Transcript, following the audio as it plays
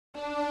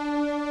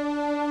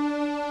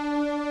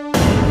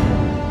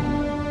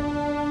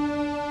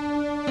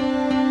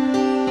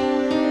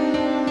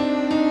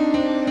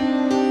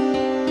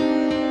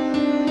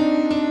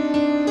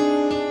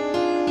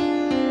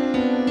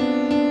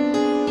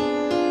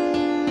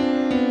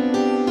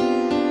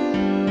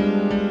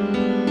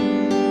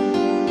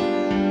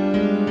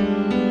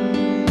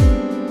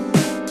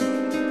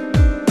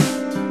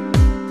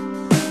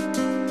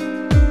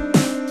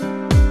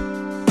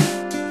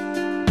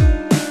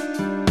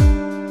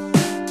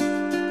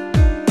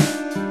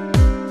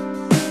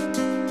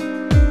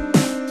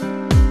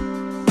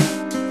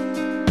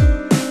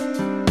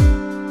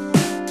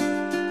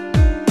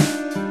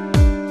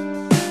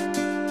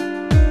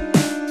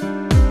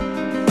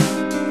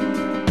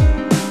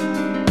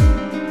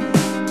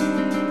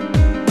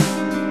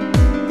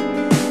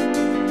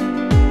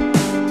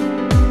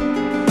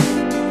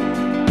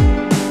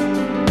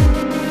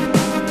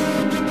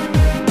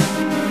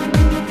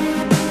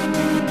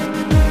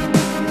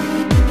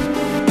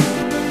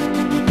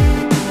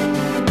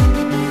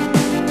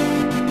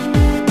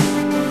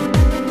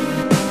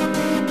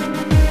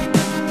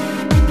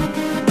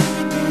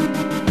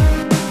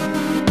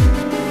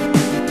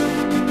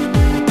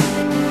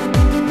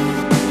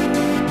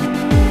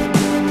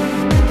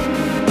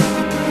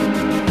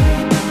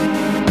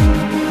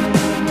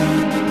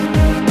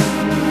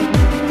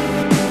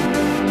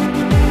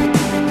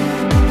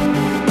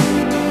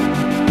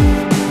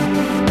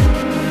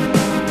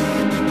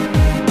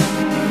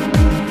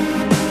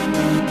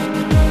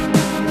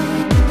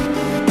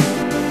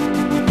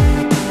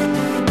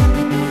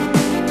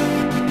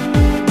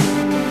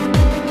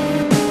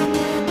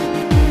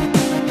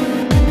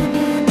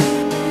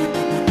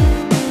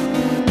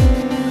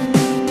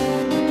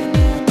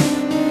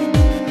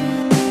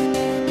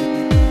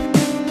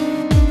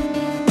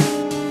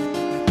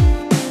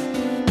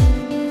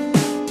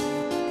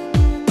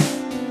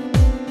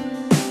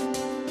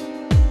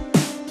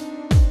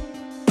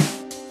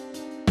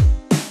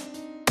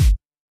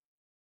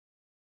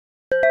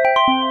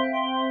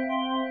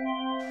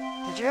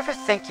you ever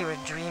think you were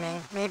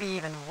dreaming, maybe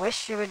even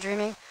wish you were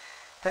dreaming,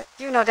 but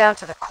you know down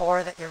to the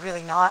core that you're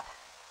really not?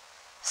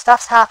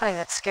 Stuff's happening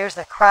that scares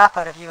the crap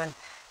out of you, and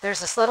there's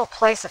this little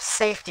place of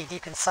safety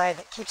deep inside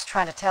that keeps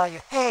trying to tell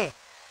you, hey,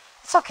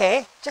 it's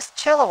okay, just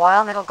chill a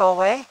while and it'll go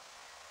away.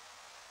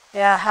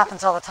 Yeah, it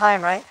happens all the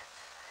time, right?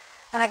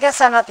 And I guess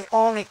I'm not the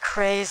only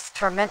crazed,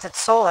 tormented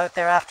soul out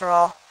there after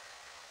all.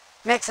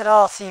 Makes it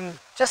all seem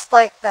just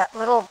like that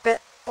little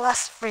bit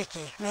less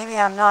freaky. Maybe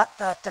I'm not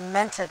the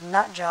demented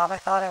nut job I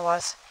thought I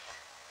was.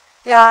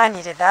 Yeah, I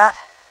needed that.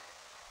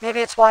 Maybe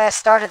it's why I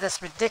started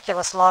this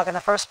ridiculous log in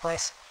the first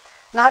place.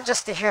 Not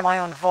just to hear my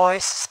own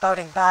voice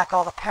spouting back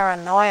all the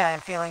paranoia I'm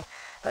feeling,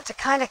 but to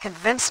kind of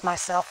convince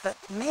myself that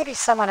maybe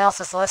someone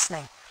else is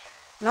listening,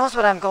 knows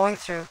what I'm going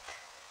through,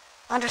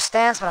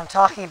 understands what I'm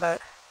talking about,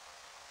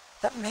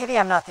 that maybe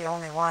I'm not the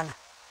only one.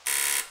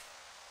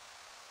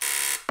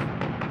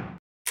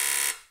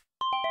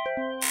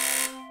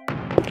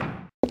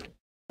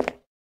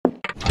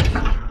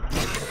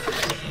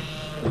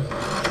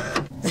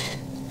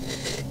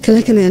 Can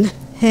I come in?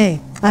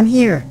 Hey, I'm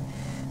here.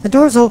 The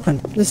door's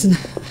open. Listen,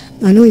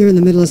 I know you're in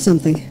the middle of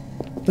something,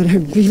 but I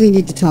really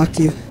need to talk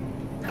to you.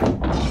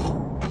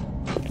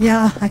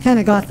 Yeah, I kind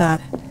of got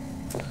that.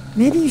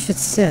 Maybe you should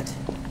sit.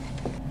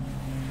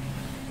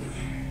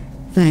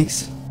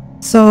 Thanks.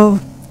 So,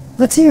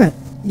 let's hear it.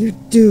 You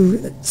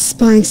do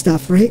spying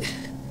stuff, right?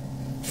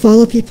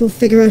 Follow people,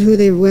 figure out who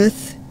they're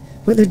with,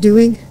 what they're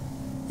doing?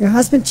 Your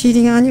husband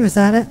cheating on you, is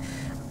that it?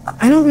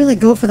 I don't really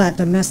go for that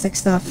domestic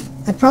stuff.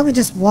 I'd probably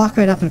just walk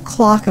right up and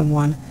clock him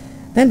one,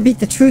 then beat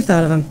the truth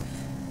out of him.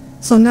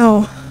 So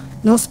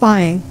no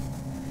spying.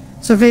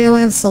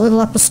 Surveillance, a little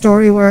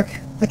up-a-story work.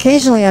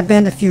 Occasionally I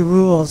bend a few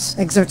rules,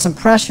 exert some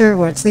pressure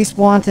where it's least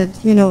wanted,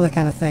 you know the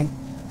kind of thing.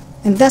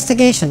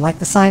 Investigation, like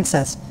the sign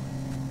says,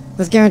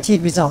 with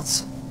guaranteed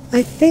results.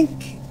 I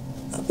think...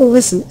 Well,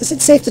 listen, is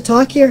it safe to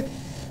talk here?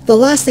 The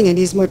last thing I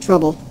need is more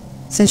trouble.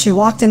 Since you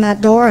walked in that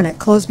door and it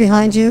closed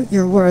behind you,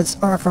 your words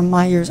are from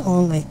my ears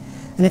only.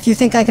 And if you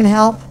think I can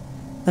help,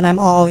 then I'm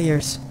all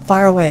ears.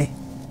 Fire away.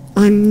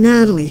 I'm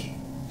Natalie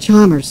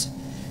Chalmers,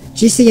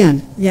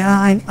 GCN.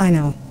 Yeah, I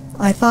know.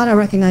 I thought I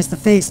recognized the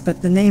face,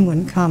 but the name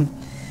wouldn't come.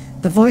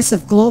 The voice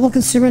of Global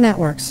Consumer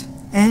Networks.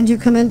 And you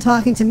come in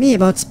talking to me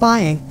about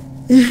spying.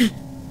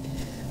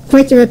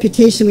 Quite the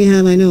reputation we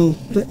have, I know,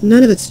 but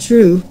none of it's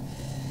true.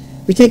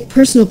 We take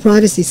personal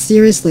privacy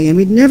seriously, and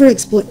we'd never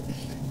exploit...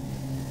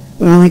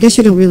 Well, I guess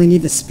you don't really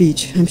need the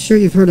speech. I'm sure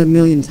you've heard it a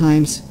million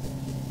times.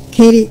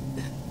 Katie,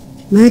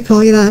 may I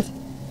call you that?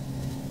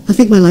 I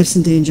think my life's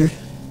in danger.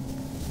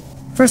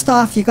 First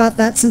off, you got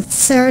that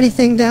sincerity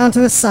thing down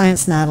to a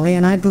science, Natalie,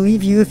 and I'd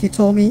believe you if you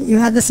told me you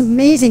had this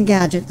amazing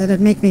gadget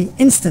that'd make me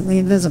instantly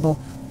invisible.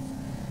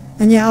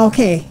 And yeah,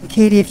 okay,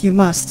 Katie if you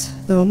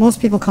must, though most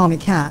people call me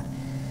Kat.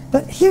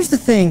 But here's the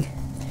thing.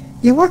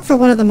 You work for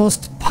one of the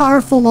most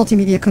powerful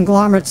multimedia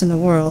conglomerates in the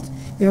world.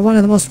 You're one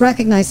of the most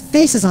recognized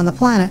faces on the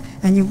planet,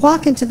 and you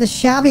walk into the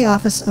shabby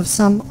office of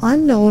some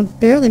unknown,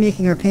 barely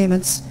making her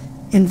payments,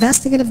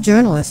 investigative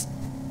journalist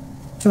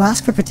to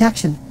ask for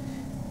protection.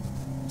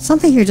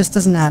 Something here just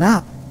doesn't add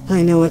up.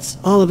 I know it's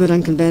all a bit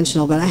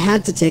unconventional, but I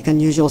had to take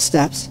unusual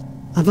steps.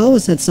 I've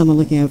always had someone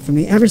looking out for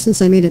me, ever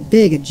since I made it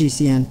big at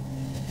GCN.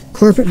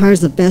 Corporate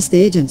hires the best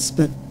agents,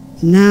 but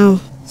now...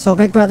 So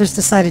Big Brother's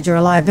decided you're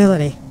a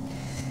liability.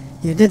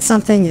 You did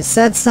something, you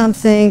said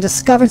something,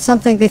 discovered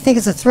something they think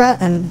is a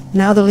threat, and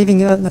now they're leaving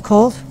you out in the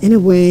cold? In a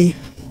way,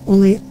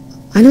 only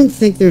I don't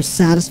think they're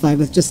satisfied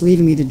with just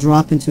leaving me to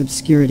drop into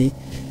obscurity.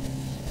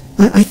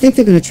 I think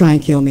they're going to try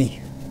and kill me.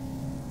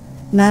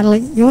 Natalie,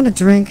 you want a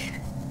drink?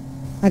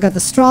 I got the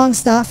strong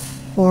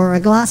stuff, or a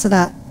glass of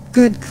that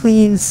good,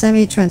 clean,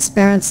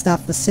 semi-transparent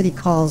stuff the city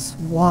calls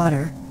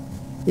water.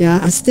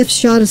 Yeah, a stiff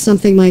shot of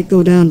something might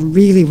go down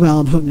really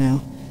well about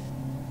now.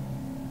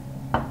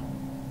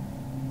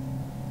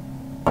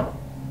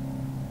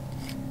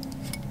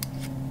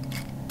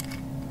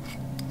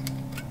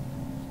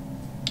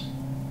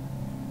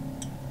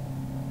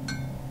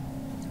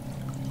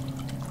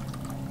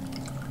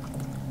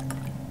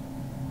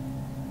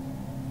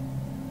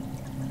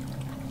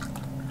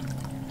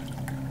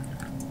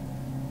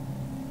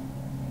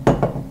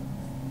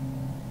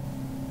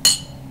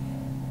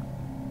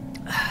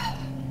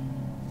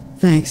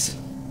 Thanks.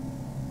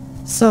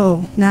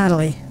 So,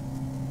 Natalie,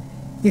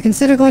 you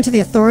consider going to the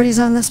authorities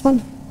on this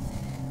one?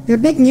 You're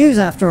big news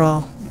after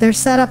all. They're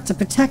set up to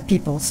protect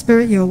people,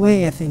 spirit you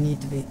away if they need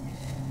to be.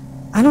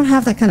 I don't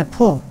have that kind of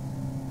pull.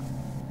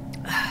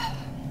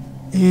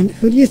 And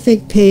who do you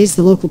think pays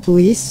the local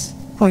police?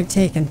 Point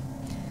taken.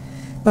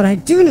 But I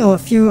do know a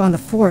few on the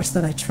force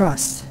that I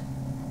trust.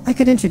 I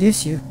could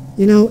introduce you.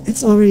 You know,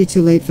 it's already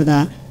too late for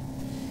that.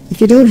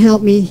 If you don't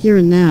help me here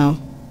and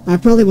now, I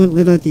probably won't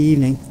live out the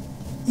evening.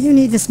 You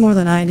need this more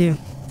than I do.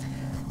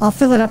 I'll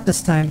fill it up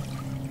this time.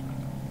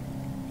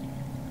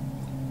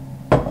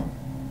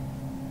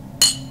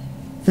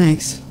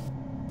 Thanks.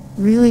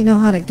 Really know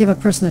how to give a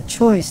person a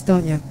choice,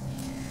 don't you?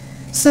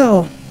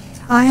 So,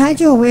 I hide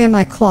you away in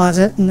my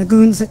closet, and the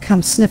goons that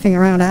come sniffing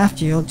around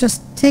after you'll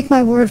just take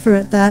my word for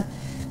it that,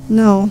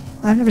 no,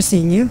 I've never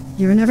seen you.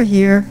 You were never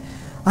here.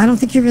 I don't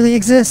think you really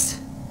exist.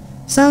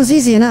 Sounds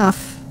easy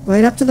enough,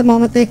 right up to the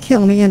moment they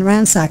kill me and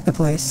ransack the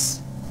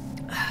place.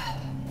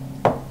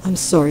 I'm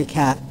sorry,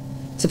 Kat,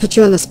 to put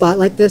you on the spot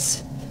like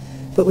this,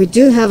 but we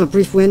do have a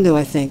brief window,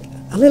 I think.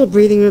 A little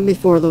breathing room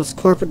before those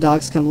corporate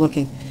dogs come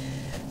looking.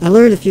 I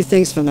learned a few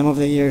things from them over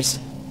the years.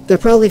 They're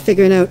probably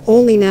figuring out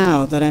only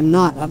now that I'm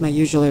not at my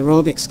usual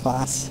aerobics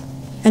class.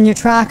 And your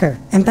tracker,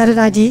 embedded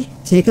ID?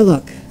 Take a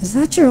look. Is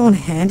that your own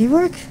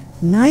handiwork?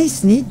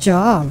 Nice, neat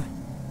job.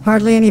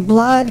 Hardly any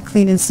blood,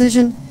 clean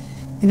incision.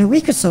 In a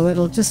week or so,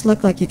 it'll just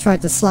look like you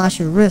tried to slash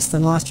your wrist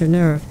and lost your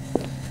nerve.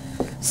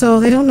 So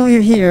they don't know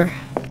you're here.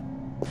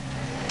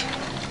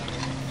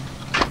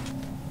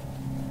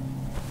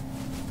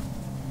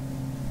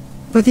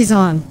 Put these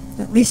on.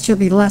 At least you'll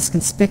be less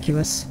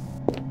conspicuous.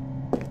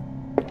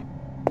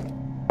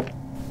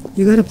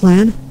 You got a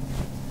plan?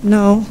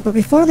 No, but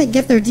before they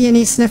get their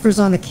DNA sniffers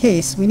on the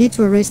case, we need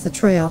to erase the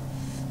trail.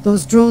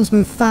 Those drones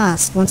move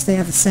fast once they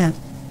have the scent.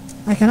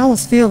 I can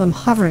almost feel them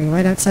hovering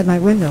right outside my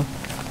window.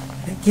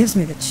 It gives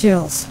me the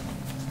chills.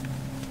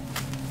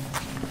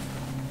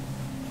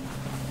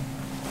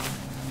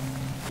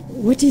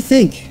 What do you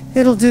think?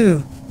 It'll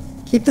do.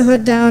 Keep the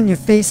hood down, your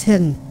face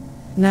hidden.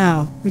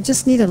 Now, we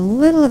just need a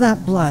little of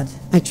that blood.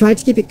 I tried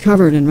to keep it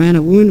covered and ran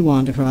a wound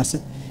wand across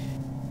it.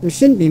 There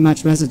shouldn't be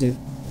much residue.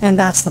 And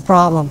that's the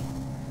problem.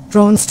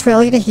 Drones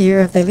trail you to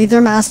here, they lead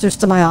their masters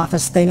to my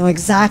office, they know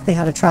exactly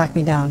how to track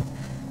me down.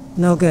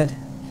 No good.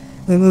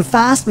 We move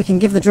fast, we can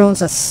give the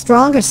drones a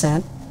stronger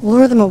scent,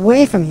 lure them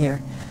away from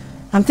here.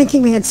 I'm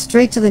thinking we head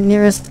straight to the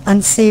nearest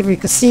unsavory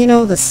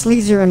casino, the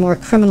sleazier and more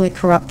criminally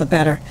corrupt the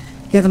better.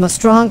 Give them a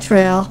strong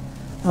trail,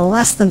 a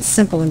less than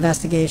simple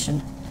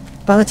investigation.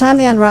 By the time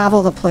they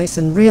unravel the place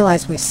and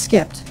realize we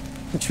skipped,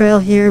 the trail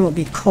here will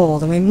be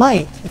cold, and we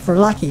might, if we're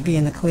lucky, be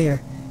in the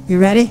clear. You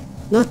ready?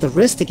 Not the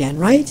wrist again,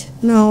 right?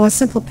 No, a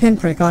simple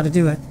pinprick ought to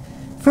do it.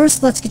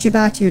 First, let's get you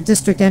back to your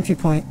district entry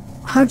point.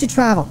 How'd you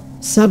travel?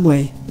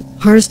 Subway.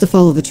 Hardest to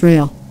follow the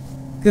trail.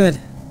 Good.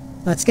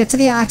 Let's get to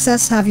the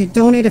access, have you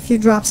donate a few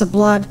drops of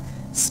blood,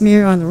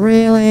 smear on the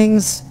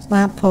railings,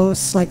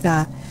 lampposts, like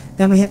that.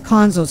 Then we hit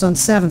Conzo's on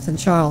 7th and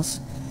Charles.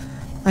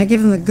 I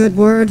give them the good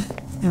word,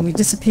 and we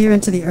disappear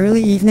into the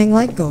early evening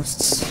like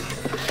ghosts.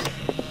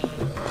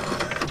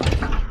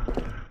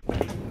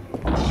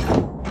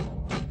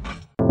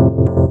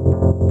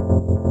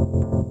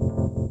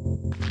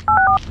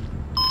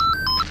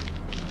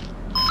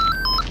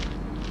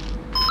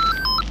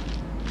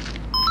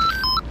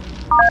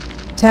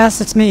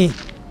 Tess, it's me.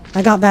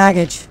 I got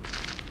baggage.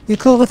 You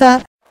cool with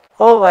that?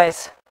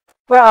 Always.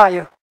 Where are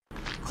you?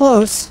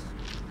 Close.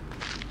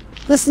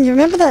 Listen, you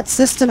remember that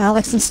system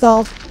Alex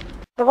installed?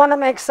 The one that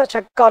makes such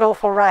a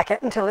god-awful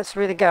racket until it's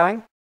really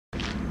going?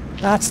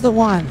 That's the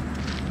one.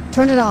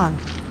 Turn it on.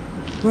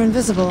 We're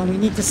invisible and we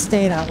need to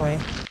stay that way.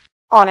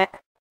 On it.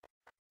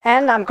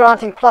 And I'm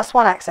granting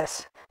 +1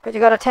 access. But you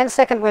got a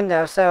 10-second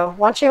window, so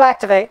once you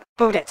activate,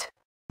 boot it.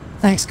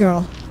 Thanks,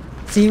 girl.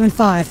 See you in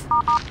 5.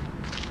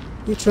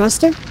 You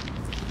trust her?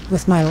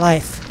 With my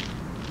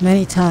life.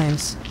 Many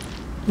times.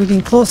 We've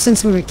been close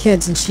since we were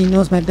kids, and she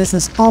knows my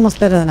business almost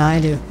better than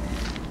I do.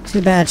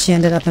 Too bad she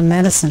ended up in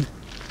medicine.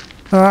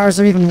 Her hours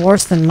are even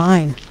worse than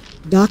mine.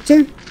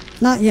 Doctor?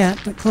 Not yet,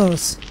 but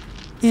close.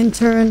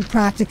 Intern,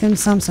 practicum,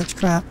 some such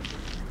crap.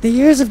 The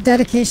years of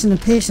dedication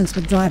and patience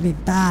would drive me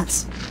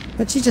bats,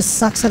 but she just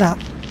sucks it up.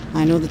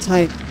 I know the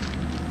type.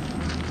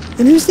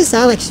 And who's this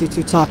Alex you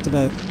two talked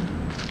about?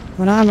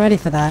 When I'm ready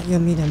for that, you'll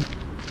meet him.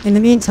 In the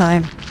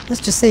meantime,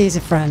 let's just say he's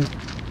a friend.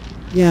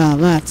 Yeah,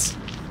 let's.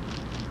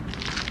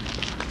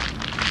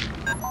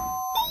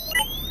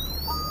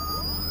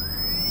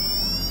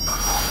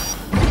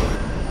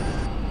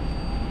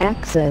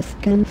 Access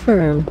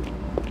confirmed.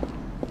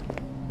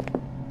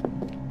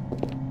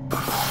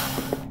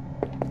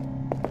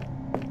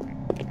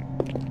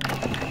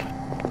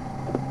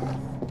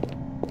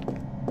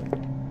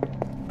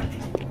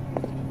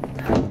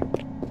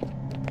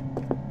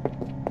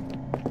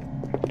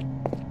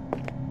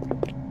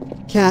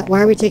 Kat,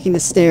 why are we taking the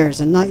stairs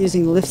and not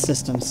using the lift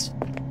systems?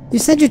 You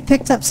said you'd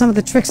picked up some of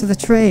the tricks of the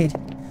trade.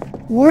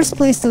 Worst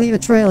place to leave a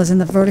trail is in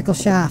the vertical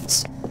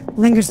shafts.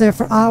 Lingers there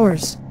for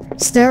hours.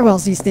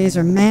 Stairwells these days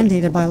are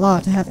mandated by law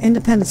to have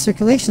independent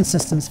circulation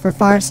systems for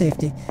fire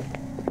safety.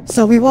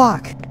 So we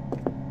walk.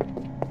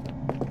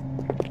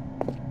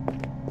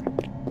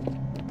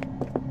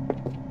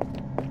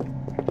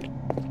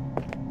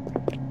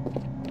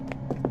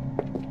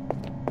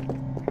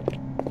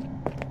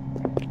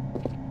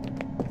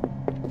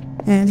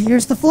 And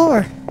here's the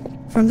floor.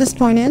 From this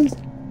point in,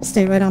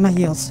 stay right on my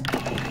heels.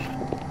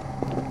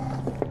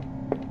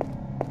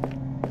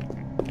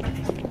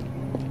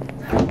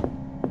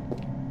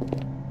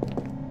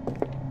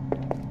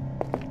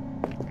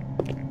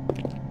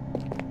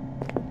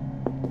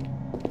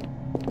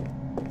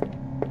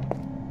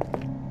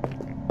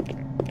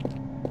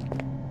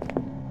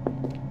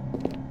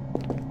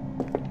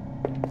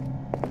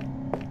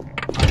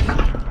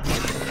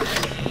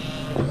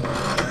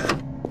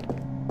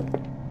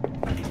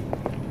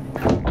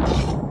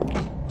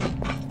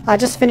 I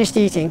just finished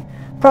eating.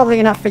 Probably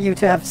enough for you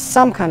to have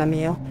some kind of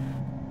meal.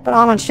 But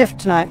I'm on shift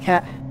tonight,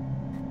 Kat.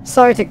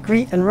 Sorry to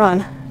greet and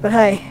run, but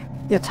hey,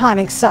 your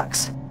timing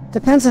sucks.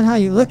 Depends on how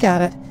you look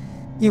at it.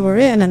 You were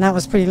in, and that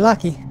was pretty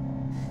lucky.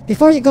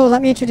 Before you go,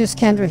 let me introduce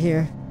Kendra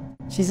here.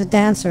 She's a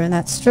dancer in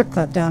that strip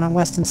club down on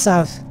West and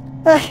South.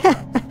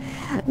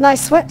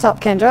 Nice sweat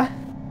top, Kendra.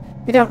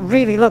 You don't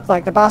really look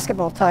like the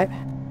basketball type.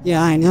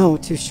 Yeah, I know,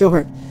 too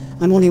short.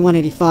 I'm only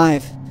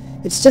 185.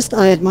 It's just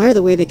I admire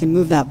the way they can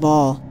move that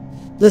ball.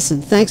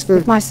 Listen, thanks for...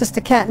 If my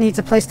sister Kat needs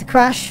a place to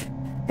crash,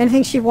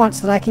 anything she wants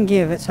that I can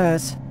give, it's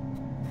hers.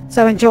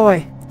 So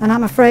enjoy, and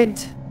I'm afraid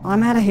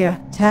I'm out of here.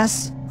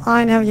 Tess,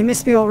 I know you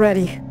missed me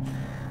already.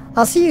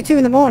 I'll see you two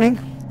in the morning,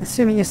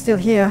 assuming you're still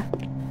here.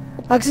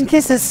 Hugs and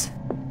kisses.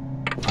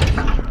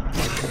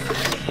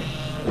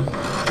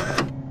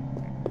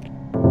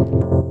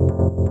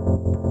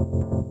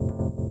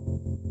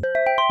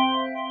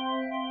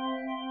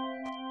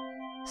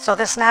 So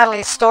this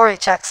Natalie's story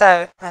checks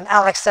out, and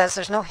Alex says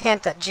there's no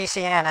hint at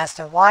GCN as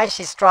to why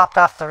she's dropped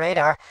off the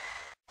radar.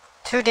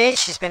 2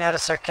 days she's been out of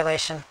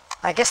circulation.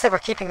 I guess they were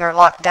keeping her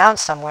locked down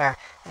somewhere,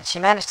 and she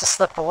managed to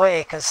slip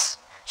away because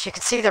she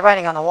could see the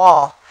writing on the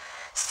wall.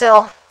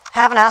 Still,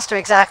 haven't asked her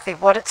exactly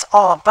what it's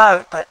all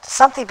about, but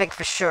something big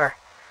for sure.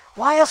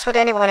 Why else would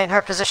anyone in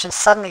her position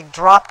suddenly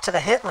drop to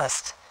the hit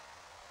list?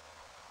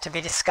 To be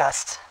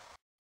discussed.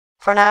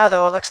 For now,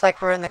 though, it looks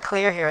like we're in the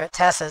clear here at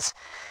Tessa's.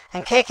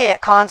 And KK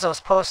at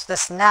Konzo's posts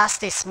this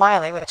nasty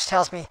smiley, which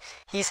tells me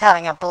he's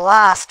having a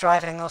blast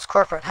driving those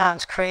corporate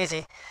hounds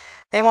crazy.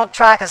 They won't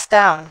track us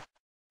down.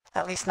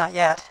 At least not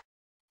yet.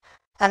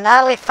 And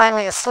Natalie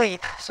finally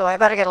asleep, so I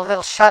better get a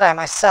little shut-eye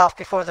myself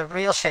before the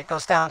real shit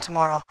goes down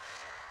tomorrow.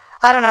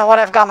 I don't know what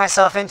I've got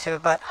myself into,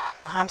 but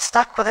I'm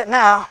stuck with it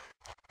now.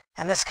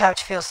 And this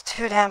couch feels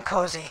too damn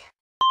cozy.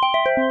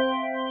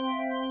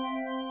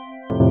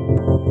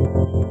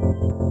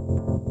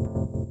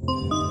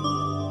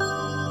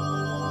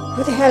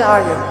 Who the hell are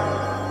you?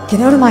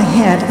 Get out of my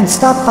head and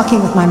stop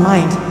fucking with my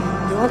mind.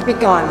 You want to be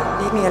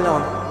gone. Leave me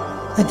alone.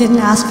 I didn't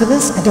ask for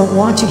this. I don't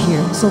want you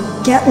here. So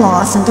get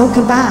lost and don't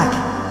come back.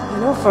 You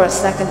know, for a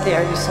second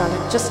there, you sounded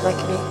just like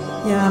me.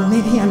 Yeah,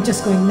 maybe I'm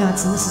just going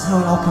nuts and this is how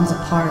it all comes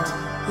apart.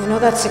 You know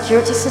that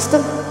security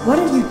system? What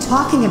are you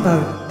talking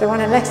about? The one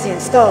Alexi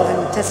installed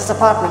in Tessa's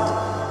apartment.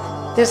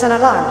 There's an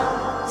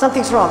alarm.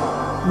 Something's wrong.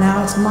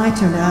 Now it's my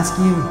turn to ask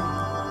you.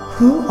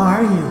 Who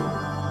are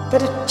you?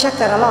 Better check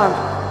that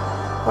alarm.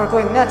 Or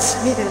going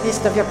nuts, meet the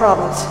least of your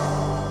problems.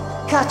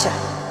 Katja.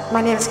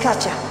 My name is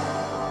Katja.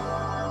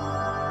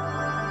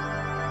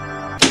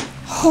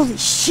 Holy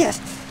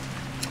shit!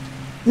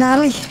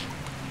 Natalie?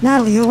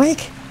 Natalie, you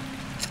awake?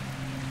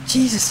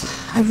 Jesus,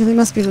 I really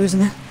must be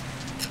losing it.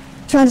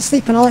 Trying to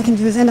sleep and all I can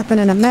do is end up in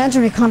an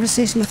imaginary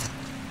conversation with...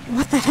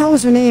 What the hell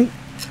was her name?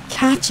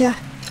 Katja.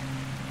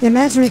 The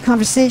imaginary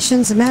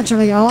conversations,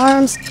 imaginary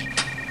alarms.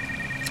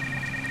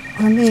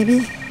 Or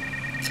maybe...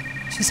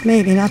 Just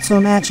maybe not so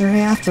imaginary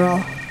after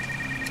all.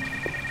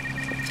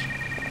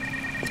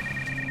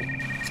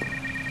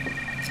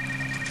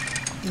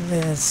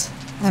 Liz.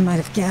 I might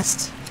have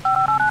guessed.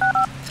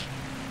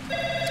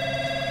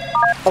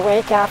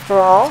 Awake after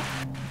all?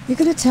 You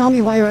gonna tell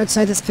me why you're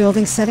outside this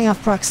building setting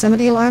off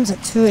proximity alarms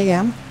at 2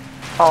 a.m.?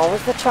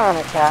 Always the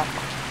charmer, Kat.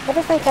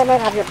 Ever think I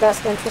might have your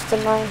best interest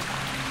in mind?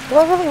 Do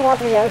I really want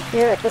to be out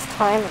here at this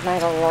time of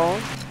night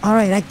alone?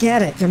 Alright, I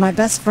get it. You're my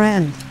best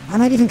friend. I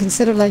might even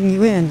consider letting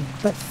you in.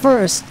 But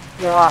first...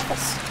 Your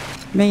office.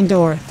 Main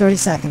door, 30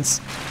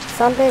 seconds.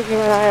 Someday you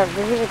and I are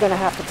really gonna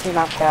have to team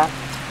up, Kat.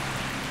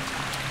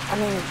 I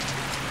mean,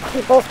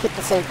 we both keep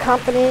the same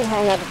company,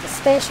 hang out at the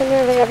station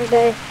nearly every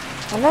day.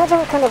 Imagine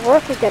what kind of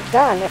work we get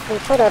done if we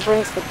put our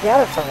brains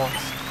together for once.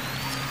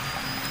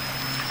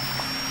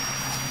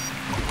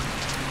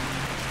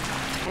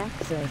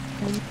 Access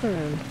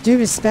confirmed. Due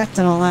respect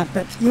and all that,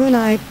 but you and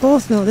I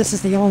both know this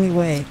is the only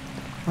way.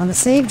 On the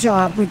same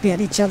job, we'd be at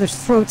each other's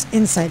throats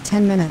inside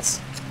 10 minutes.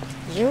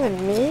 You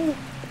and me?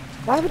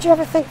 Why would you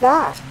ever think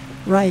that?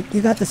 Right,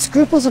 you got the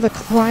scruples of a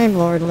crime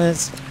lord,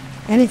 Liz.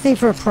 Anything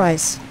for a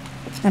price.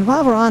 And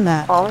while we're on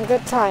that... All in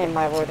good time,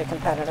 my worthy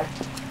competitor.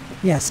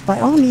 Yes, by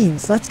all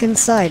means, let's get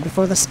inside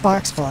before the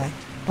sparks fly.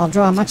 I'll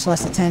draw much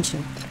less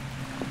attention.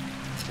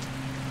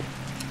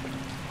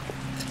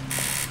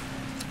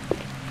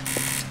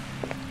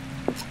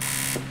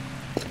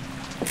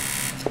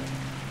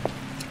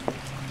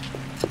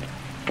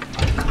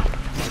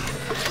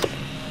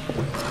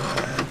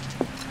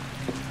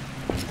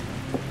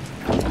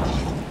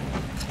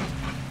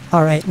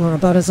 Alright, we're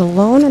about as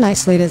alone and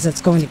isolated as it's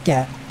going to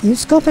get. You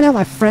scoping out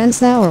my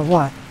friends now, or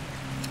what?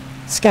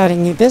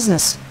 Scouting new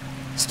business.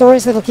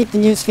 Stories that'll keep the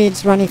news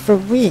feeds running for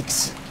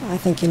weeks. I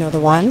think you know the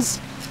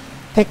ones.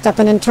 Picked up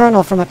an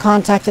internal from a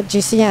contact at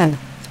GCN.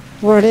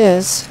 Word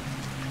is,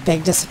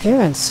 big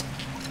disappearance.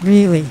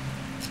 Really.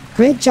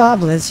 Great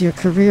job, Liz. Your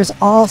career's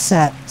all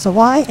set. So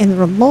why, in the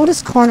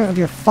remotest corner of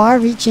your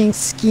far-reaching,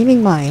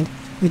 scheming mind,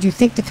 would you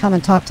think to come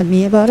and talk to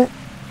me about it?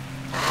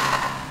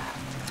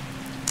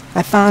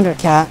 I found her,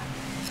 Kat.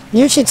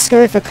 Knew she'd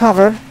scurry for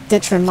cover,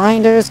 ditch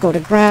reminders, go to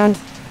ground.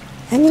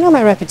 And you know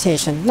my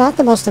reputation. Not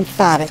the most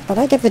emphatic, but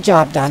I get the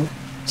job done.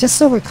 Just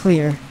so we're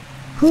clear,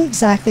 who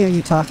exactly are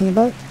you talking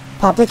about?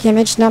 Public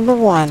image number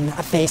 1,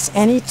 a face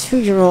any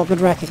 2-year-old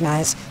would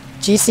recognize.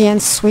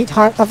 GCN's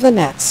sweetheart of the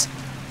nets,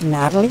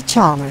 Natalie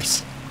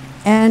Chalmers.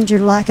 And your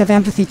lack of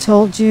empathy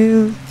told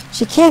you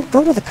she can't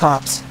go to the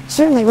cops.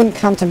 Certainly wouldn't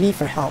come to me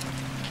for help.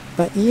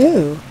 But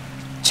you,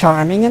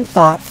 charming and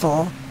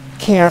thoughtful,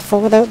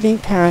 careful without being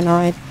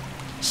paranoid,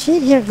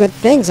 she'd hear good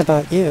things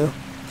about you.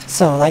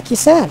 So, like you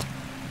said,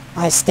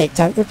 I staked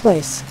out your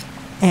place.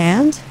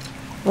 And,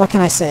 what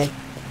can I say?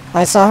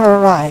 I saw her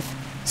arrive,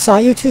 saw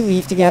you two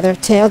leave together,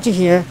 tailed you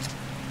here.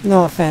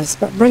 No offense,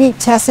 but bringing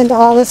Tess into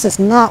all this is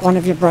not one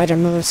of your brighter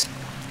moves.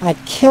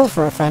 I'd kill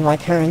for a friend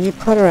like her, and you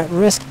put her at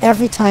risk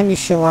every time you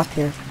show up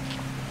here.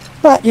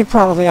 But you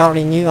probably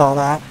already knew all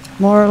that,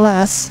 more or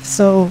less,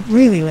 so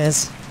really,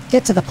 Liz,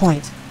 get to the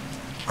point.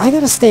 I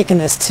got a stake in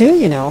this too,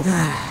 you know.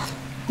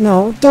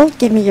 No, don't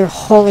give me your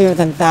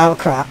holier-than-thou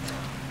crap.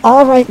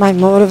 All right, my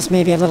motives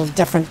may be a little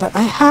different, but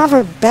I have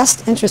her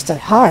best interest at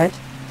heart,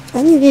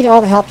 and you need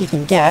all the help you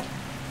can get.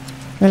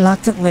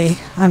 Reluctantly,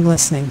 I'm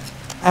listening.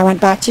 I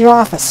went back to your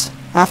office,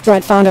 after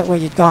I'd found out where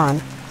you'd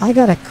gone. I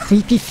got a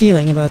creepy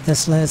feeling about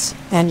this, Liz,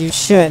 and you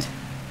should.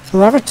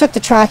 Whoever took to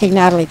tracking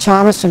Natalie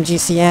Chalmers from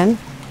GCN,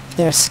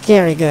 they're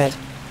scary good.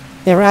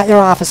 They were at your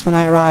office when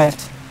I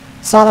arrived.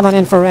 Saw them on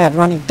infrared,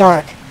 running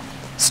dark.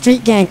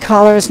 Street gang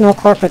colors, no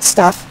corporate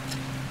stuff.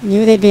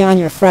 Knew they'd be on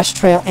your fresh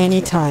trail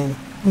any time.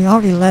 We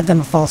already led them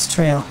a false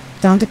trail,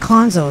 down to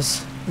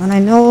Konzo's, and I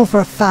know for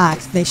a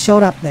fact they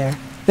showed up there.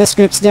 This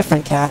group's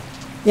different, Kat.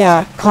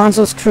 Yeah,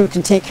 Konzo's crew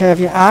can take care of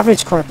your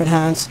average corporate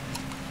hounds,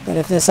 but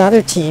if this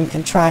other team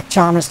can track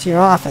Chalmers to your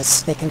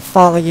office, they can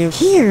follow you.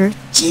 Here?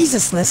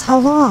 Jesus, Liz, how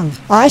long?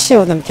 I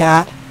showed them,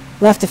 Kat.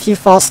 Left a few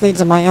false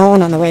leads of my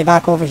own on the way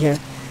back over here,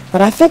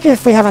 but I figure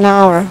if we have an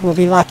hour, we'll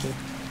be lucky.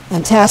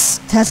 And Tess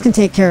can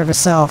take care of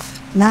herself.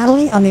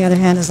 Natalie, on the other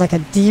hand, is like a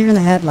deer in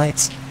the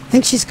headlights.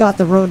 Thinks she's got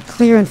the road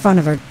clear in front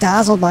of her,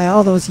 dazzled by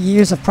all those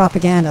years of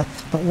propaganda,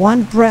 but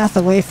one breath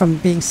away from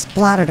being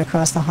splattered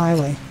across the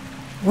highway.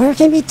 Where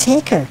can we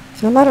take her?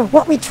 No matter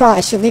what we try,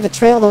 she'll leave a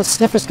trail those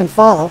sniffers can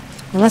follow,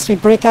 unless we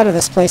break out of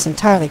this place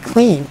entirely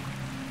clean.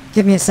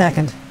 Give me a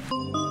second.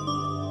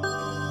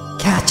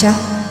 Katja?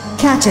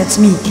 Katja, it's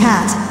me,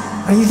 Kat.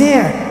 Are you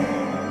there?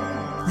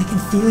 I can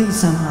feel you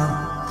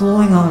somehow,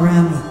 glowing all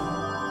around me.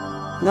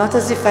 Not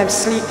as if I'm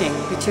sleeping.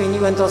 Between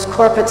you and those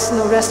corporates,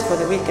 no rest for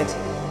the wicked.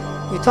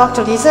 You talked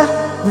to Lisa?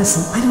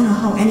 Listen, I don't know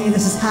how any of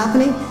this is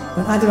happening,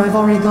 but either I've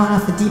already gone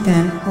off the deep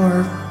end,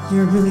 or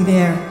you're really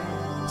there.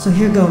 So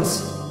here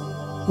goes.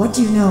 What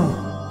do you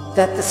know?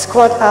 That the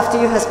squad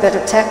after you has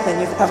better tech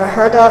than you've ever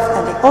heard of,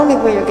 and the only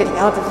way you're getting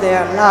out of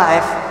there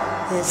alive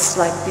is,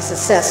 like Lisa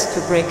says,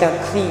 to break out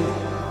clean.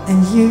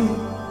 And you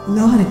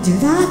know how to do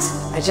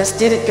that? I just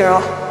did it,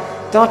 girl.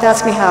 Don't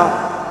ask me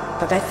how.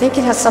 But I think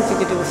it has something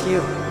to do with you.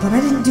 But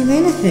I didn't do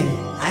anything.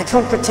 I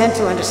don't pretend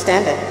to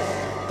understand it.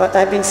 But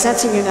I've been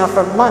sensing you now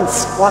for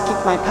months, walking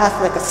my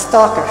path like a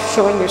stalker,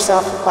 showing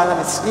yourself while I'm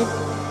asleep,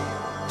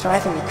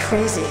 driving me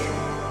crazy.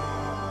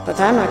 But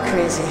I'm not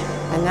crazy,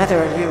 and neither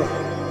are you.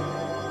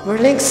 We're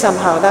linked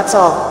somehow, that's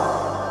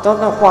all. Don't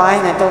know why,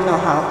 and I don't know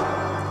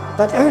how.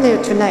 But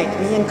earlier tonight,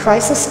 me in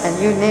crisis,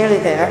 and you nearly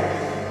there,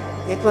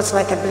 it was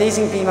like a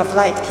blazing beam of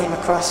light came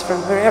across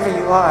from wherever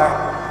you are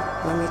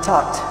when we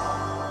talked.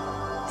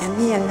 And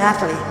me and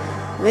Natalie,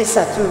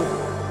 Lisa too,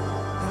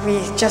 we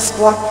just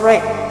walked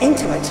right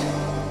into it.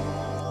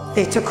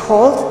 They took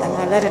hold, and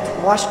I let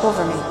it wash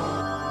over me.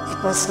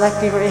 It was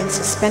like we were in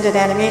suspended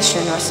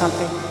animation or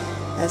something,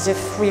 as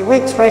if we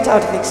winked right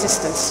out of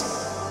existence.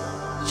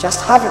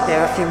 Just hovered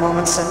there a few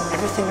moments, and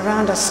everything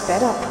around us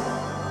sped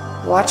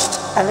up. Watched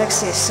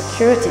Alexei's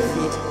security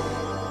feed.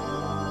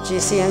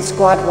 GCN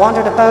squad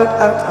wandered about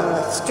out on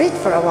the street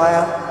for a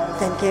while,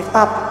 then gave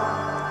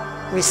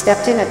up. We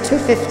stepped in at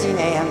 2:15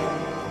 a.m.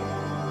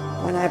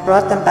 When I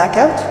brought them back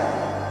out,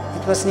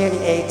 it was nearly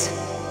 8.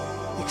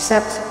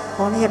 Except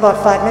only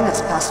about 5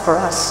 minutes passed for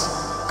us.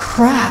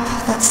 Crap,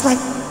 that's like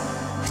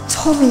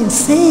totally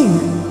insane.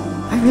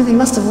 I really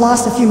must have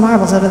lost a few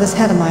marbles out of this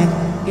head of mine.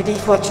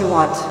 Believe what you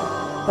want,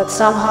 but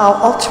somehow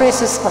all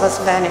traces of us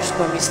vanished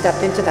when we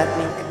stepped into that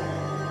link.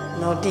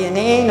 No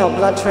DNA, no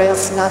blood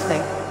trails,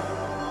 nothing.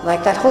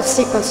 Like that whole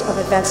sequence of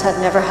events had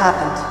never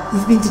happened.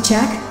 You've been to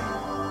check?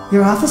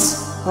 Your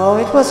office? Oh,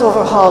 it was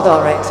overhauled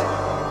all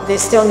right. They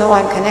still know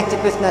I'm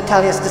connected with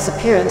Natalia's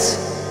disappearance,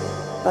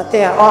 but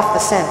they are off the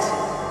scent.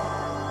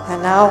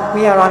 And now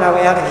we are on our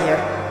way out of here.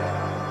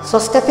 So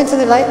step into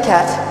the light,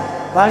 Kat,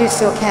 while you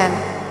still can,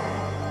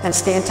 and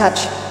stay in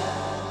touch.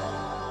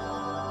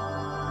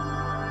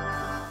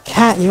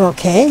 Kat, you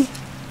okay?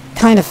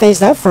 Kinda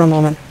phased out for a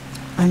moment.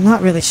 I'm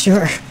not really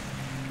sure,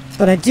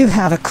 but I do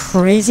have a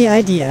crazy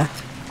idea.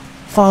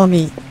 Follow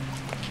me.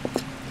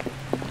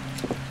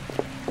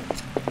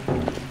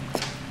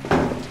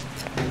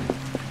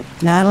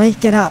 Natalie,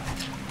 get up.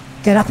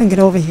 Get up and get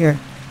over here.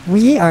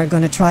 We are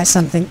going to try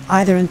something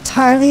either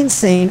entirely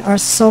insane or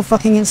so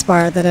fucking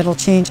inspired that it'll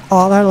change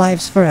all our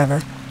lives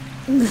forever.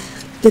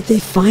 Did they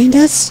find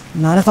us?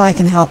 Not if I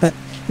can help it.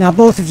 Now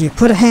both of you,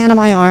 put a hand on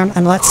my arm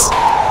and let's